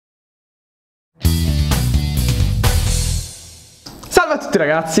Salve a tutti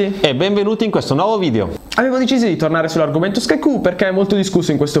ragazzi e benvenuti in questo nuovo video. Avevo deciso di tornare sull'argomento SkyQ perché è molto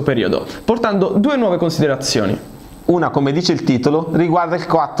discusso in questo periodo, portando due nuove considerazioni. Una, come dice il titolo, riguarda il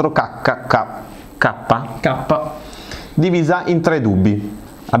 4K divisa in 3 dubbi.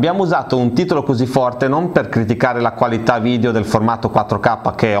 Abbiamo usato un titolo così forte non per criticare la qualità video del formato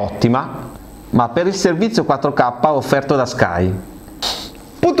 4K, che è ottima, ma per il servizio 4K offerto da Sky.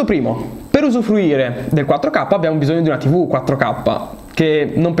 Punto primo. Per usufruire del 4K abbiamo bisogno di una TV 4K,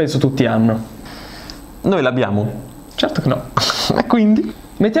 che non penso tutti hanno. Noi l'abbiamo. Certo che no. E quindi?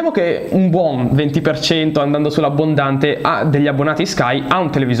 Mettiamo che un buon 20% andando sull'abbondante degli abbonati Sky ha un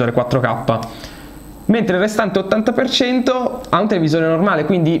televisore 4K, mentre il restante 80% ha un televisore normale,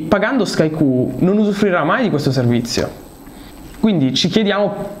 quindi pagando SkyQ non usufruirà mai di questo servizio. Quindi ci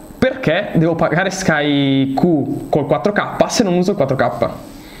chiediamo perché devo pagare SkyQ col 4K se non uso il 4K.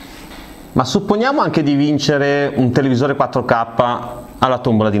 Ma supponiamo anche di vincere un televisore 4K alla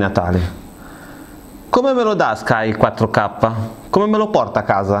tombola di Natale. Come me lo dà Sky il 4K? Come me lo porta a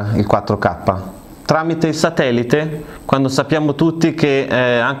casa il 4K? Tramite il satellite? Quando sappiamo tutti che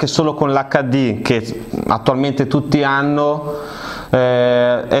anche solo con l'HD, che attualmente tutti hanno,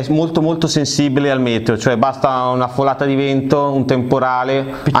 è molto sensibile al meteo, cioè basta una folata di vento, un temporale,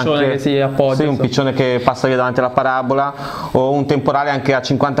 Piccione che si appoggia, sì, un piccione che passa via davanti alla parabola, o un temporale anche a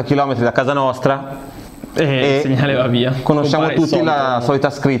 50 km da casa nostra e il segnale va via. Conosciamo tutti la solita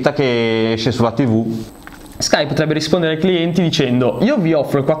scritta che esce sulla TV. Sky potrebbe rispondere ai clienti dicendo: io vi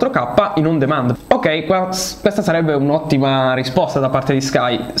offro il 4K in on demand. Ok, questa sarebbe un'ottima risposta da parte di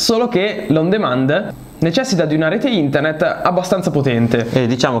Sky, solo che l'on demand necessita di una rete internet abbastanza potente. E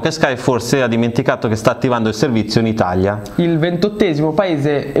diciamo che Sky forse ha dimenticato che sta attivando il servizio in Italia, il 28°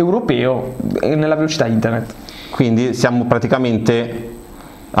 paese europeo nella velocità internet. Quindi siamo praticamente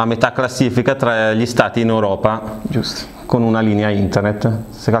a metà classifica tra gli stati in Europa. Giusto. Con una linea internet.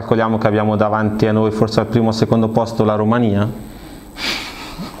 Se calcoliamo che abbiamo davanti a noi forse al primo o secondo posto la Romania.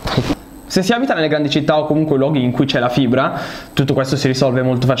 Se si abita nelle grandi città o comunque luoghi in cui c'è la fibra, tutto questo si risolve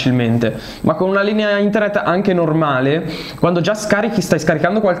molto facilmente, ma con una linea internet anche normale, quando già stai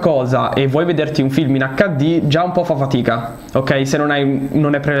scaricando qualcosa e vuoi vederti un film in HD, già un po' fa fatica, ok? Se non è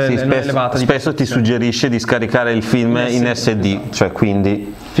elevata. Spesso ti suggerisce di scaricare il film in SD, esatto. Cioè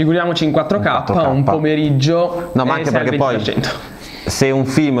quindi... Figuriamoci in 4K, un pomeriggio. No, ma anche perché poi se un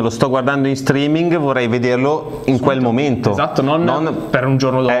film lo sto guardando in streaming vorrei vederlo in quel momento. Esatto, non per un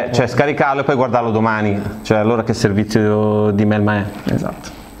giorno dopo. Cioè scaricarlo e poi guardarlo domani. Cioè allora che servizio di melma è?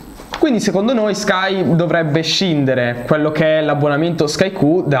 Esatto. Quindi secondo noi Sky dovrebbe scindere quello che è l'abbonamento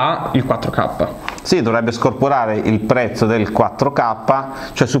SkyQ da il 4K. Sì, dovrebbe scorporare il prezzo del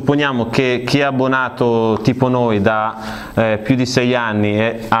 4K, cioè supponiamo che chi è abbonato tipo noi da più di 6 anni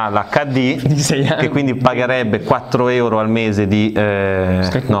ha l'HD, che quindi pagherebbe 4 euro al mese di...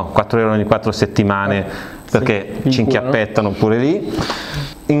 no, 4 euro ogni 4 settimane, perché sì, ci inchiappettano pure lì.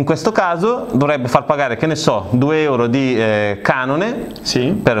 In questo caso dovrebbe far pagare, che ne so, 2 euro di canone,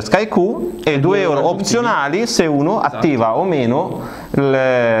 sì, per SkyQ e 2 euro opzionali se uno, esatto, attiva o meno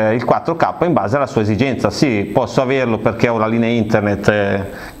il 4K in base alla sua esigenza. Sì, posso averlo perché ho la linea internet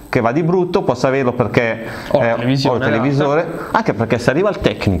che va di brutto, posso averlo perché ho il televisore, anche perché se arriva il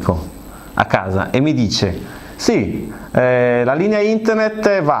tecnico a casa e mi dice sì, la linea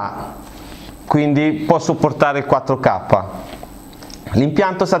internet va, quindi posso portare il 4K.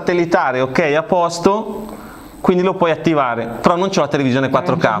 L'impianto satellitare ok, a posto, quindi lo puoi attivare, però non c'ho la televisione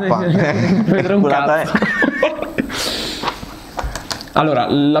 4K. Vedrò un cazzo. Allora,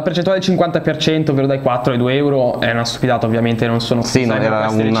 la percentuale del 50%, ovvero dai 4 ai 2 euro, è una stupidata, ovviamente non sono... Sì, non era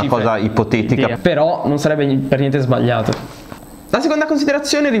una cosa ipotetica. Però non sarebbe per niente sbagliato. La seconda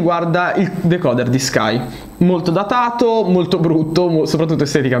considerazione riguarda il decoder di Sky. Molto datato, molto brutto, soprattutto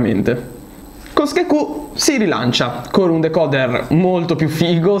esteticamente. Con SkyQ si rilancia con un decoder molto più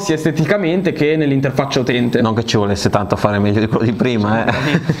figo sia esteticamente che nell'interfaccia utente. Non che ci volesse tanto fare meglio di quello di prima,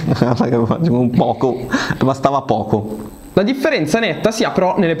 un poco, bastava poco. La differenza netta si ha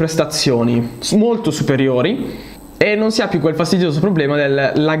però nelle prestazioni, molto superiori, e non si ha più quel fastidioso problema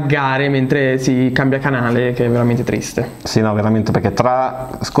del laggare mentre si cambia canale, che è veramente triste. Sì, no, veramente, perché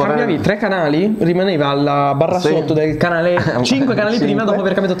cambiavi 3 canali, rimaneva alla barra sotto del canale 5 canali prima dopo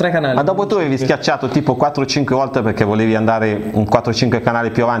aver cambiato 3 canali. Ma dopo tu avevi schiacciato tipo 4-5 volte perché volevi andare un 4-5 canali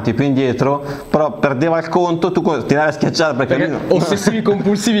più avanti e più indietro, però perdeva il conto, tu continuavi a schiacciare perché ossessivi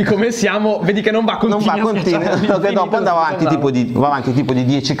compulsivi come siamo, vedi che non va, perché dopo andava avanti tipo di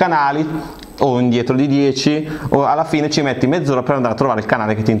 10 canali o indietro di 10, o alla fine ci metti mezz'ora per andare a trovare il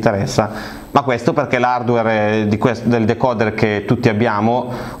canale che ti interessa. Ma questo perché l'hardware del decoder che tutti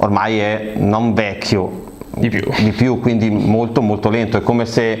abbiamo ormai è non vecchio, di più, quindi molto molto lento. È come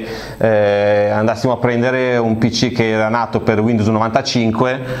se andassimo a prendere un PC che era nato per Windows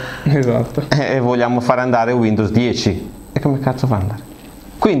 95 esatto. E vogliamo fare andare Windows 10, e come cazzo fa andare?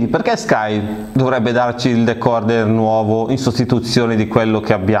 Quindi perché Sky dovrebbe darci il decoder nuovo in sostituzione di quello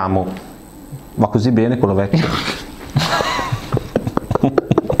che abbiamo? Va così bene quello vecchio.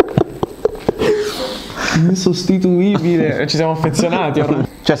 Insostituibile, ci siamo affezionati ormai.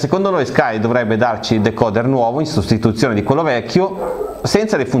 Cioè, secondo noi Sky dovrebbe darci il decoder nuovo in sostituzione di quello vecchio,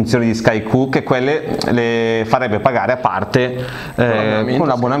 senza le funzioni di Sky Q, che quelle le farebbe pagare a parte con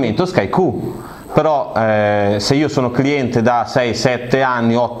l'abbonamento Sky Q. Però se io sono cliente da 6, 7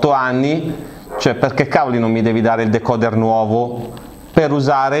 anni, 8 anni, cioè perché cavoli non mi devi dare il decoder nuovo per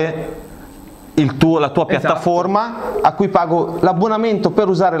usare la tua piattaforma, a cui pago l'abbonamento per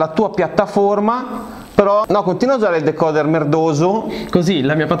usare la tua piattaforma? Però no, continua a usare il decoder merdoso, così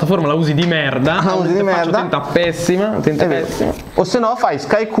la mia piattaforma la usi di merda, utente pessima. O se no fai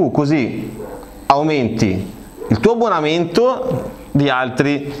Sky Q, così aumenti il tuo abbonamento di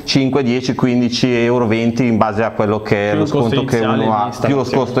altri 5, 10, 15 euro, 20 in base a quello che è lo sconto che uno ha, più lo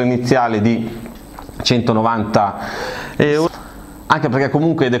costo iniziale di 190 euro. Anche perché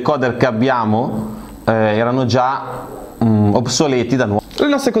comunque i decoder che abbiamo erano già obsoleti da nuovo. Le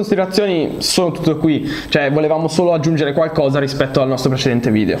nostre considerazioni sono tutte qui, cioè volevamo solo aggiungere qualcosa rispetto al nostro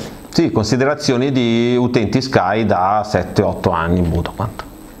precedente video. Sì, considerazioni di utenti Sky da 7-8 anni, muto quanto?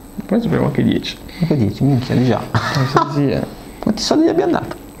 Poi sappiamo anche 10. Anche 10, minchia, di già. Sì, Quanti soldi gli abbiamo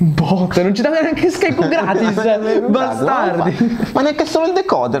dato? Botte, non ci dà neanche Sky Q gratis, bastardi. Ma neanche solo il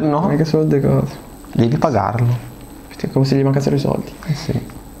decoder, no? Neanche solo il decoder. Devi pagarlo. Come se gli mancassero i soldi. Sì.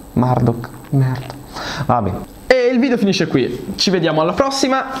 Murdoch, merda. Vabbè. E il video finisce qui. Ci vediamo alla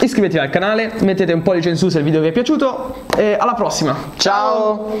prossima. Iscrivetevi al canale, mettete un pollice in su se il video vi è piaciuto. E alla prossima.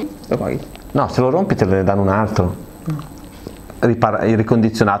 Ciao. Lo paghi? No, se lo rompi te ne danno un altro. Il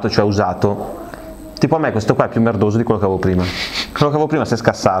ricondizionato, cioè usato. Tipo a me questo qua è più merdoso di quello che avevo prima. Quello che avevo prima si è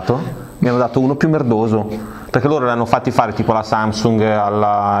scassato, mi hanno dato uno più merdoso, perché loro l'hanno fatti fare tipo alla Samsung,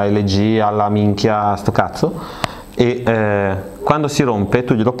 alla LG, alla minchia, sto cazzo. E quando si rompe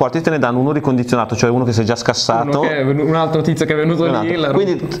tu glielo porti e te ne danno uno ricondizionato, cioè uno che si è già scassato, un altro tizio che è venuto lì.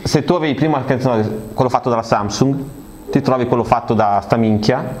 Quindi se tu avevi prima quello fatto dalla Samsung, ti trovi quello fatto da sta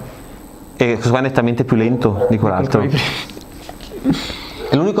minchia, e questo qua è nettamente più lento di quell'altro.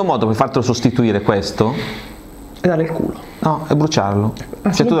 E l'unico modo per fartelo sostituire questo è dare il culo. No, è bruciarlo.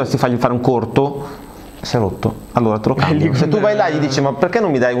 Se tu dovresti fargli fare un corto, si è rotto, allora te lo cambio. Se tu vai là e gli dici ma perché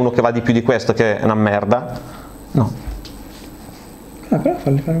non mi dai uno che va di più di questo che è una merda? No. Però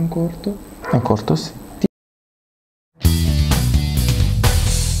fargli fare un corto. Un corto sì.